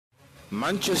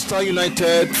Manchester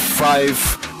United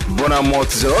 5,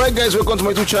 Bournemouth 0. Alright guys, welcome to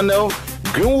my YouTube channel.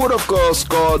 Greenwood of course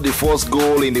scored the first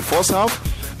goal in the first half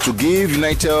to give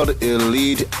United a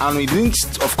lead, and we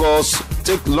didn't of course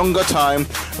take longer time.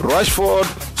 Rashford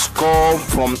scored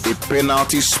from a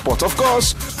penalty spot of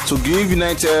course to give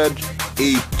United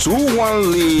a 2-1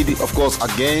 lead of course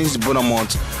against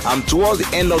Bournemouth, and towards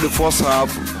the end of the first half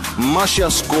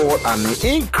Martial scored an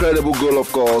incredible goal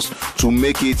of course to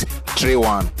make it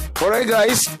 3-1. Alright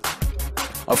guys,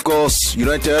 of course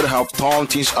United have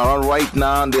turned things around right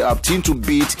now. They have team to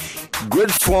beat, great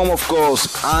form of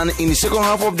course, and in the second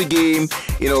half of the game,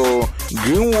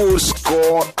 Greenwood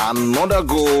scored another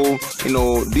goal.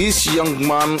 This young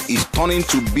man is turning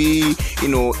to be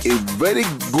a very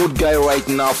good guy right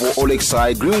now for Oleg's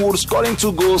side. Greenwood scoring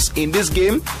 2 goals in this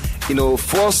game.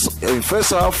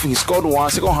 First half he scored one,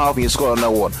 second half he scored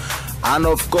another one. And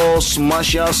of course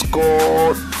Martial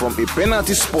scored from a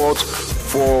penalty spot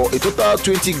for a total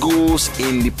 20 goals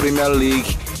in the Premier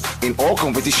League in all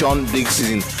competition this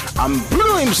season. And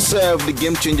Bruno himself, the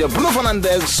game changer, Bruno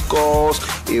Fernandes, scores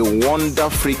a wonder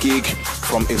free kick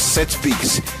from a set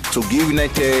piece to give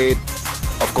United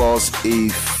of course a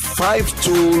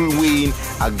 5-2 win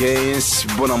against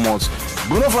Bournemouth.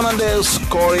 Bruno Fernandes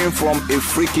scoring from a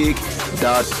free kick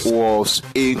that was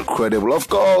incredible. Of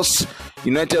course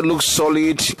United looks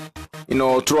solid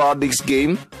throughout this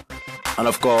game, and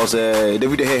of course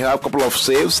David De Gea had a couple of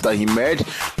saves that he made,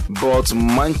 but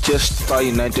Manchester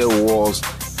United was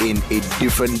in a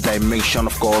different dimension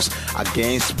of course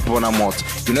against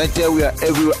Bournemouth. United were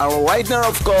everywhere, and right now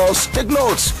of course take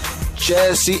notes,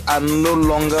 Chelsea are no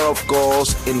longer of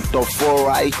course in top 4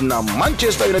 right now.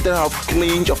 Manchester United have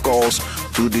clinched of course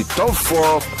to the top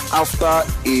 4 after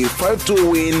a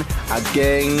 5-2 win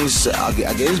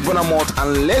against Bournemouth,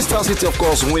 and Leicester City of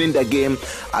course winning the game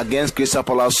against Crystal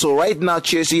Palace. So right now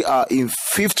Chelsea are in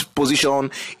 5th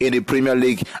position in the Premier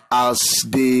League as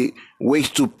they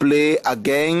wait to play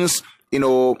against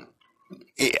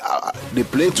they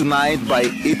play tonight by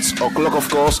 8 o'clock. Of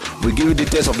course we'll give you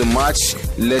details of the match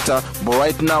later, but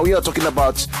right now we are talking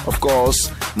about of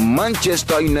course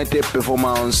Manchester United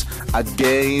performance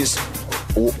against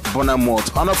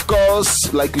Bournemouth. And of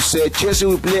course like you said, Chelsea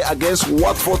will play against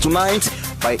Watford tonight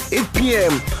by 8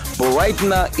 p.m. But right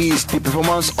now is the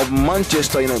performance of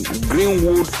Manchester United.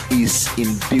 Greenwood is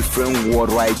in different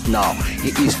world right now. He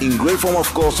is in great form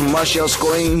of course. Martial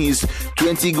scoring his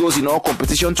 20 goals in all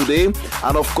competition today,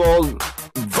 and of course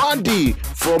Vardy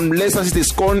from Leicester City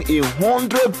scoring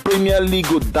 100 Premier League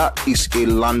goal. That is a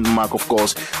landmark of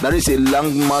course. That is a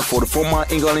landmark for the former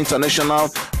England international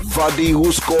Vardy,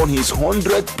 who scored his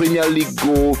 100th Premier League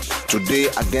goal today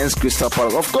against Crystal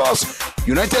Palace. Of course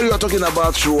United we are talking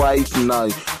about right now.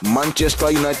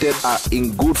 Manchester United are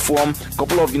in good form.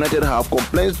 Couple of United have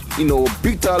complained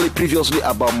bitterly previously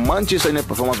about Manchester United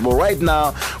performance, but right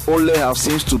now Ole have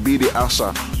seems to be the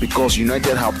answer, because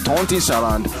United have turned things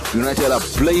around. United are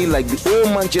playing like the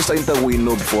old Manchester United we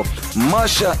know before.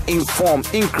 Martial in form,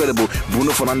 incredible.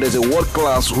 Bruno Fernandes, a world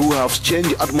class who have changed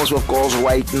the atmosphere of course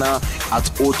right now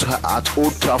at Old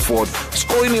Trafford,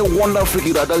 scoring a wonder free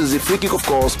kick. That is a free kick of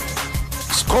course.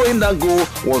 Scoring that goal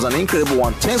was an incredible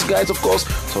one. Thanks guys, of course.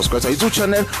 Subscribe to our YouTube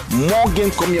channel. More game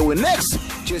coming your way next.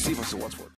 Chelsea vs Watford.